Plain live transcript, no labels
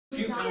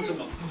few pounds a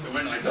month, and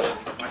when I die,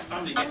 my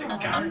family get a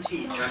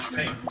guaranteed cash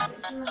payment.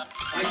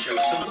 I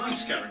chose Sun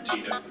Life's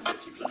guaranteed over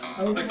 50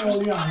 plan. I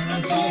trust it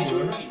and it's easy to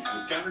arrange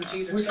with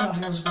guaranteed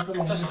acceptance.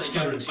 Plus, they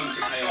guarantee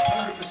to pay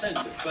 100%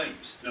 of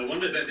claims. No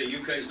wonder they're the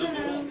UK's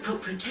 #1.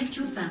 Help protect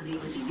your family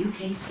with the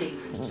UK's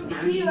favourite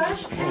guaranteed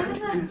cash payout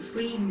and a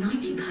free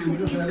 £90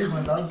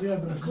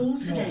 income. Call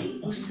today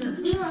or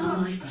search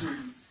Sun Life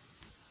Plan.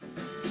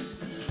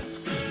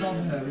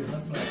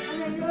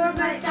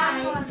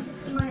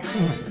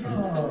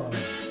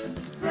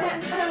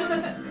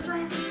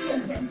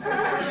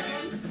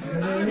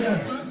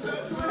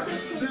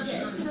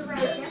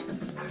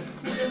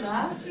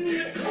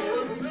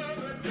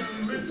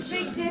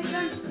 Big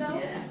difference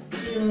though.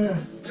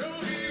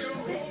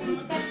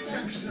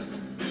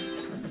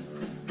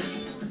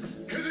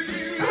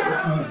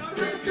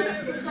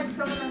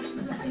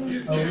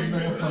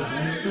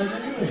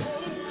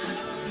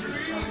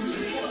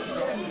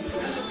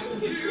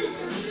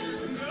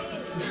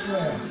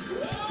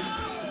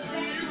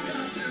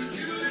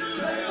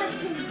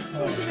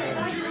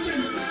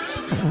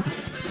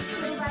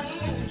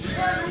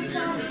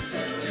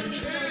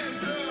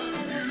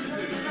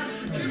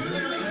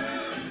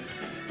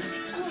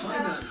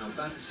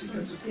 Battersea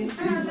can support you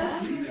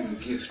leaving a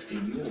gift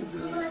in your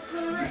will.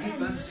 Visit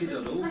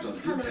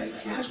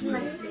battersea.org.uk/will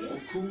or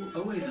call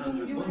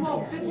 0800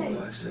 144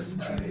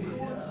 573.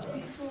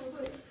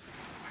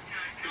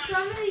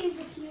 Some of these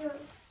are cute.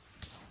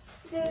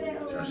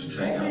 Just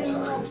take our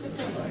time.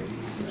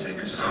 Take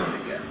us home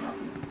again.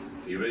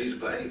 You ready to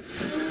play?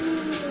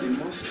 You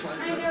must try to.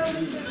 I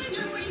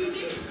know what you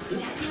do.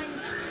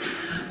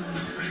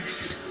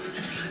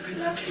 Until I bring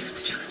our case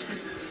to justice.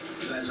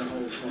 There's a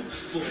whole hub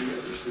full of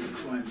true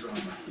crime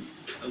drama.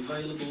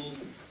 Available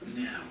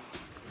now.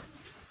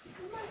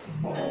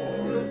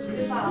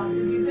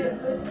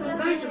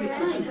 Rise and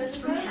recliners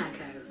from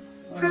Caco.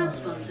 Proud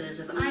sponsors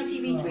of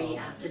ITV3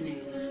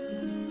 Afternoons.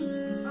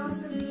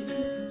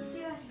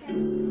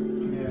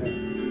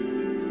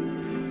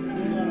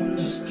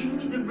 Just give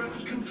me the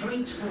bloody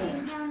complaint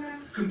form.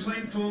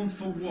 Complaint form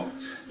for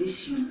what?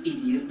 This, you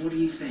idiot, what do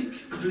you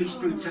think? Police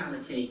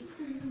brutality.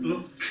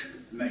 Look,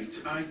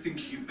 mate, I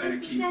think you better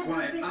keep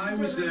quiet. I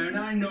was there and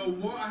I know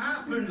what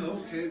happened.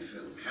 Okay,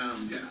 Phil,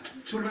 calm down.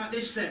 So what about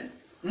this then?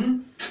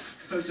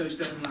 Photos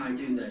don't lie,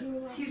 do they?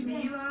 Excuse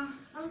me, you are?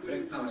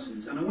 Greg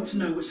Parsons, and I want to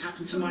know what's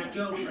happened to my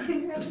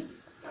girlfriend.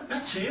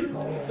 That's him,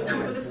 the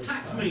couple that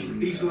attacked me.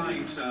 He's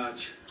lying,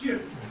 Sarge. You!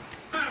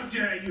 How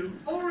dare you!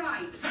 All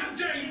right. How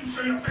dare you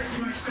show your face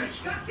in my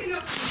station! That's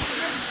enough.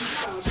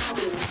 I'll be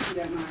honest, if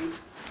you don't mind.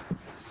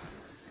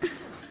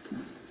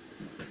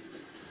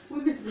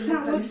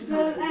 That was the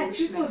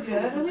extra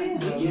budget,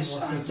 wasn't it? Yes,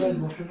 I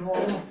do.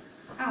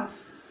 Alf,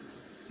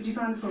 did you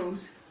find the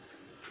forms?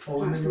 Oh,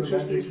 Let's go through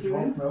to the interview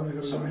room. Well, Well,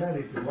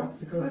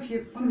 if you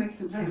want to make a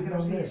complaint, I'm going to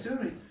have to hear your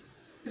story.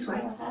 This way.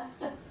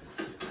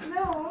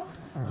 No.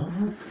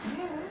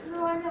 No,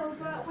 I know,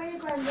 but when you're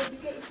grounded, you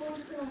get your phone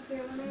put off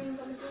here and then you've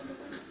got to go to the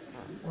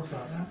What's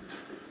that now?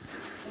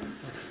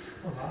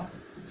 What's that?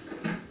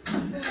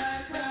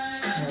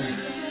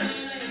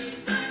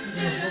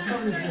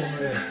 What's this one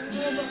here?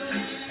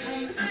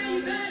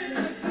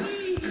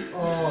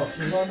 Oh,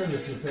 she's on the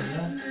little thing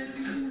now.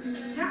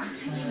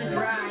 He was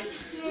right.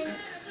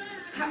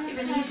 Perhaps it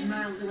really is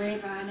miles away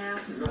by now.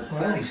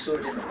 Well, he saw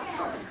it in the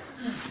park.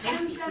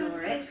 If we saw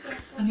it.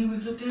 I mean,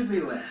 we've looked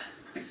everywhere.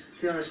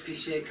 The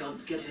RSPCA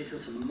can't get here till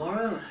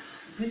tomorrow.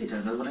 I really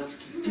don't know what else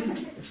to do.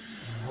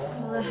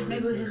 Well,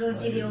 maybe we could go and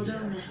see the old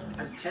owner.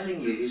 I'm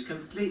telling you, he's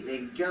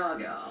completely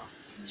gaga.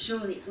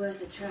 Surely it's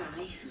worth a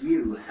try.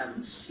 You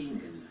haven't seen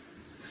him.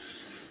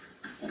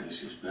 And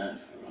this is bad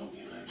for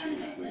Romeo, actually.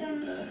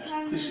 Really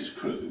bad. This is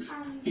proof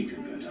he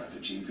could go down for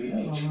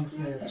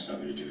GPH. That's not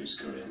going to do his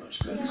career much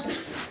good.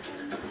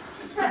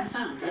 I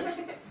found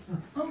it.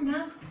 Oh,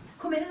 no.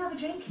 Come in and have a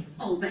drink.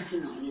 Oh, better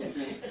not,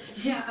 lovely.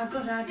 See, I've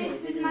got our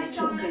David in the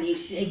truck and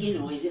he's, you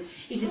know, he's a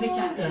bit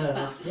anxious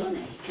about the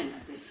snake and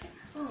everything.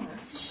 Oh,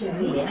 that's a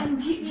shame. Yeah, and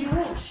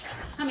just,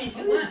 I mean, if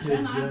it weren't for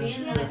him, I'd be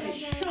in like a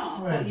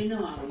shop, but you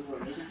know how he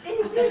worries.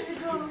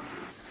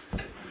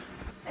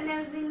 And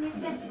everything is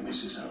just...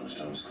 Mrs.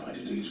 Armstrong's quite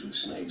at ease with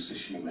snakes as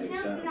she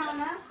makes out.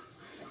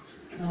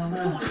 Come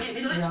on,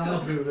 David, let's go.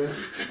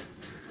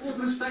 All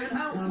for the stay at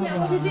home. Yeah,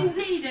 well, they didn't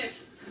need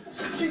it.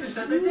 She just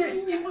said they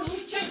did. Yeah, well,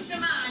 she's changed her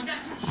mind,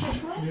 hasn't she?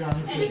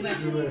 Anyway,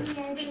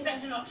 it's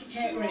better not to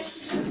take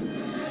risks.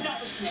 Not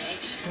with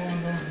snakes. I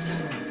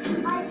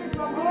just want to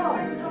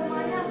go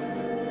my house.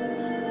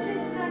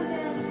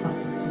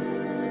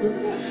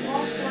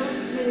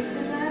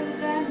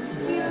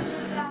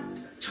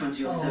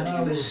 20 or 30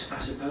 of us, I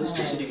suppose,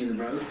 just sitting in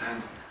the road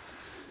and...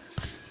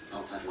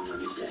 I'll have one on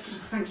his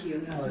desk. Thank you,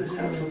 that's most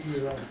helpful.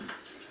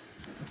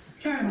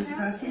 Carry on, Mr.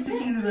 Parsons,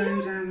 sitting in the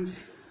road and...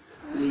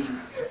 The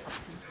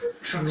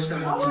truck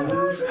started to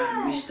move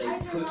and we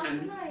stayed put,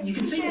 and you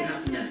can see what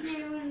happened next.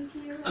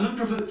 An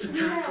unprovoked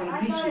attack on a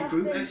peaceful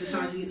group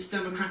exercising its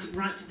democratic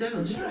right to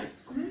demonstrate.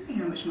 Amazing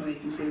how much more you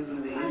can see with one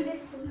of these.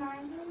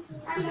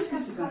 What's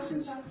this, Mr.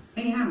 Parsons?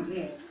 In your hand,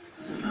 here.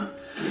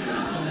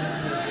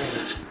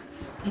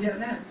 You don't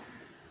know?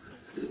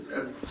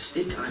 A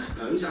stick, I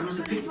suppose. I must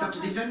have picked it up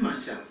to defend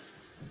myself.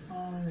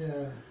 Oh,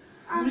 yeah.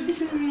 Or is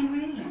this a rain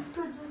really?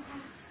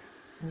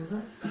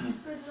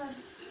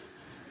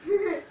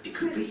 It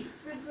could be.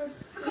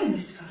 Come on,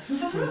 Mr.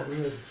 Parsons, have a look.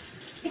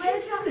 It is,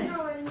 isn't it?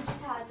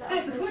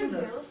 There's the point,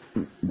 look.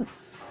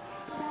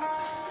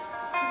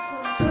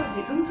 So where did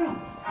it come from?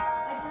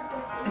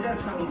 And don't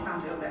tell me you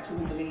found it up there, because I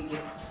won't believe you.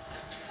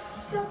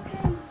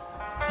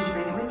 Did you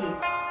bring it with you?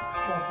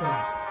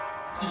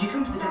 Did you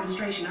come to the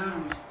demonstration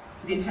armed,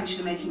 with the intention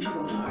of making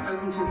trouble? No.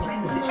 Hoping to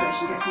inflame the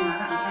situation, get something like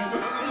that in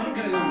papers? I'm not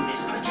going on with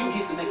this. I came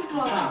here to make a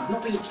complaint,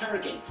 not be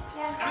interrogated.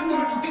 I'm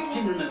not a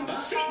victim, remember?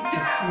 Sit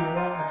down!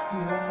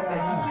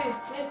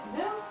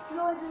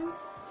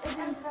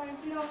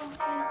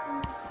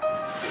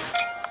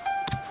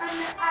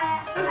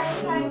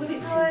 You're the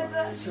victim.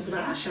 Let's talk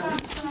about that, shall we?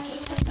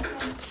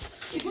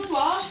 It was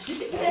what?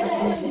 Sit there,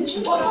 innocent.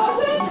 You're going to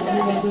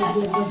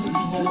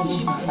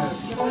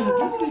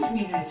blood coming from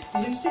your head. Did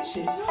you have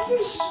stitches?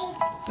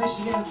 Where did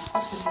you go?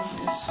 Hospital?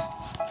 Yes.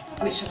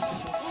 Which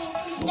hospital?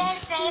 They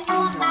say,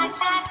 oh my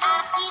God,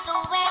 I see the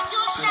way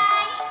you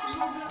shine.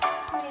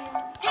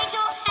 Take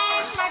your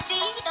hand, my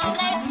dear, and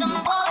place them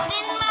both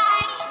in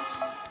mine.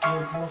 I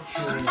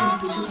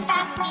think we took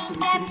that across to the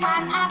city.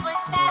 I was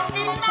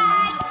passing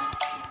by.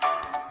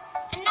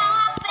 And now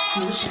I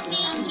beg to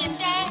see you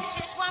dance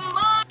just one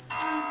more.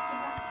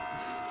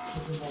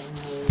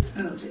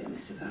 Oh dear,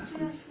 Mr.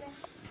 Parsons.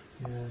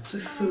 What a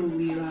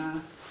fool you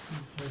are.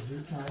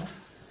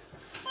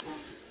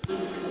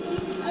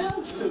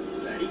 Hello, Super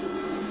Lady.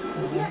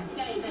 Yes,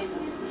 David.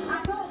 I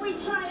thought we'd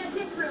try a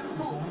different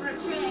book for a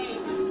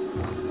change.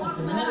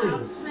 One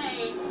without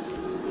snakes.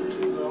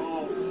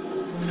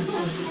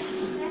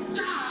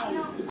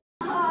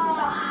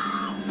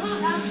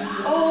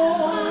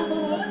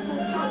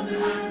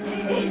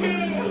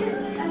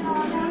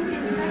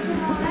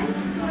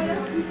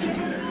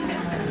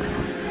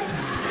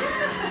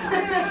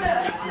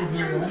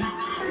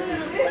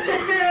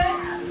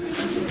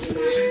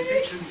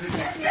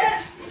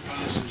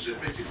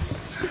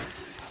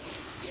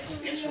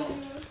 Guess what?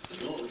 The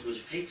Lord was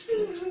pig's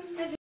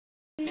blood.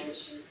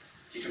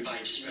 You can buy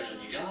it to spread on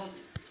your garden.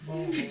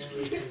 Pig's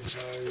blood.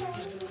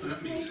 That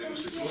means they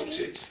must have bought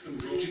it and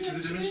brought it to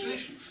the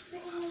demonstration.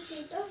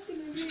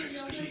 This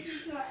begs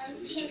belief.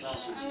 Mr.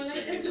 Parsons is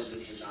saying it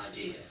wasn't his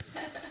idea.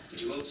 But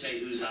you won't say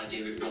whose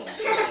idea it was,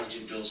 so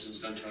Sergeant Dawson's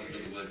going to have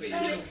another word with you.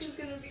 Alexa's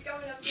going to be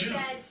going up to Joe.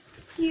 bed.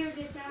 Here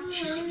this afternoon.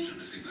 She couldn't have done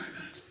anything like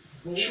that.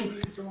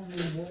 Surely.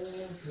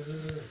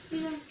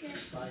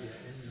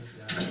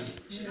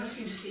 She's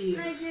asking to see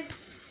you. I did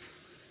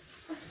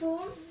a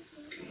form.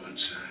 Come on,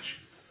 Sarge.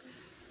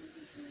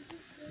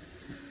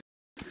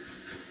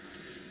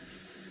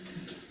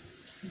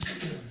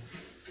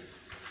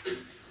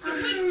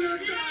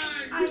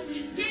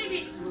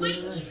 David,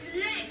 which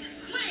leg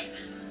whip?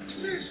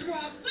 This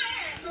one.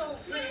 Don't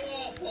feel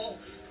awful.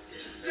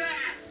 There.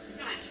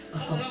 Right.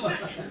 Hold on.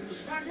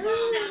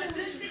 That's the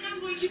first thing I'm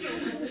going to do.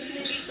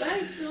 Is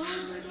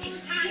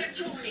tie a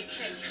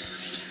tourniquet.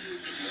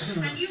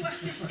 And you have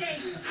to stay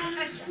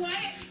as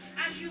quiet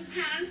as you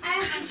can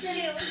and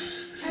still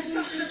to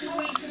stop the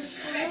poison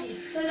spreading.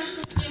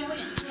 You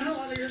will.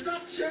 No, you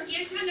got to.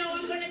 Yes, I know.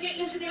 I'm going to get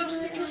you to the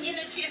hospital in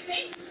a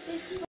jiffy.